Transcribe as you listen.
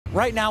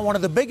Right now, one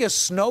of the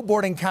biggest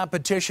snowboarding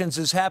competitions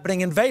is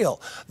happening in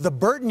Vail. The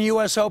Burton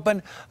U.S.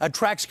 Open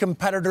attracts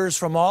competitors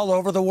from all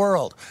over the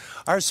world.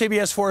 Our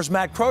CBS 4's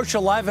Matt Croce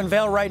live in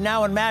Vail right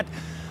now. And Matt,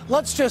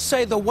 let's just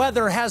say the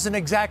weather hasn't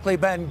exactly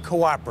been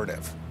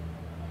cooperative.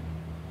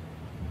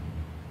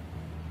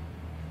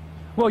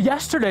 Well,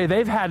 yesterday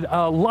they've had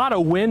a lot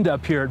of wind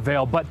up here at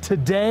Vail, but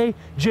today,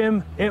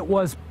 Jim, it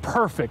was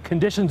perfect.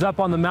 Conditions up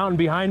on the mountain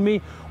behind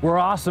me were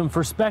awesome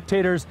for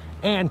spectators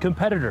and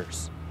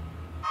competitors.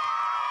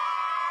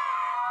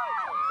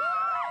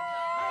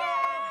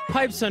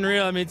 Pipe's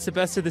unreal. I mean, it's the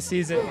best of the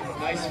season.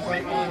 Nice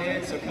front on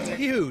in, so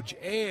huge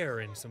air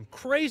and some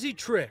crazy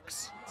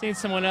tricks. Seeing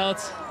someone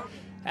else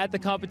at the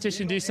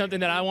competition do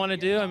something that I want to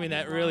do, I mean,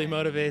 that really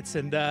motivates.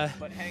 And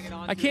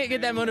I can't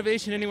get that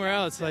motivation anywhere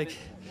else, like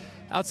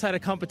outside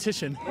of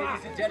competition.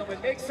 Ladies and gentlemen,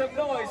 make some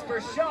noise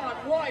for Shaun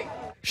White.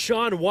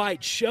 Shaun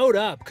White showed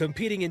up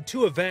competing in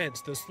two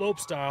events, the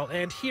slopestyle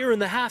and here in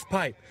the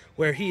halfpipe,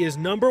 where he is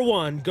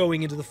 #1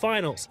 going into the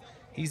finals.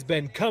 He's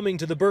been coming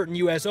to the Burton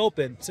U.S.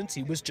 Open since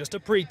he was just a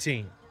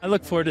preteen. I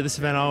look forward to this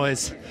event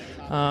always.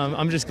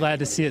 I'm just glad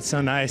to see it so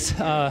nice.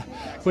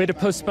 We had to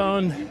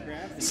postpone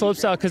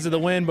slopestyle because of the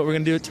wind, but we're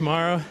going to do it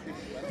tomorrow.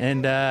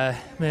 And man,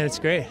 it's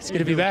great. It's good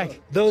to be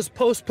back. Those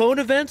postponed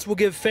events will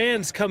give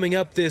fans coming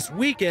up this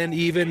weekend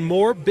even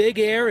more big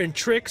air and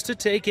tricks to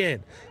take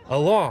in,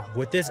 along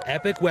with this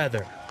epic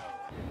weather.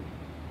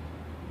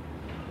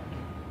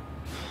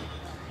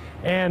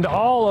 And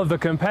all of the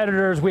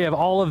competitors, we have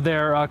all of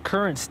their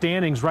current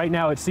standings right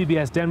now at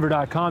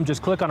cbsdenver.com.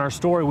 Just click on our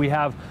story. We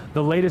have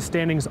the latest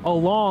standings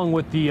along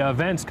with the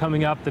events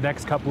coming up the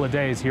next couple of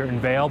days here in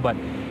Vail. But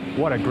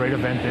what a great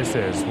event this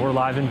is. We're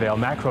live in Vail.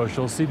 Matt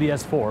Croce,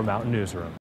 CBS 4 Mountain Newsroom.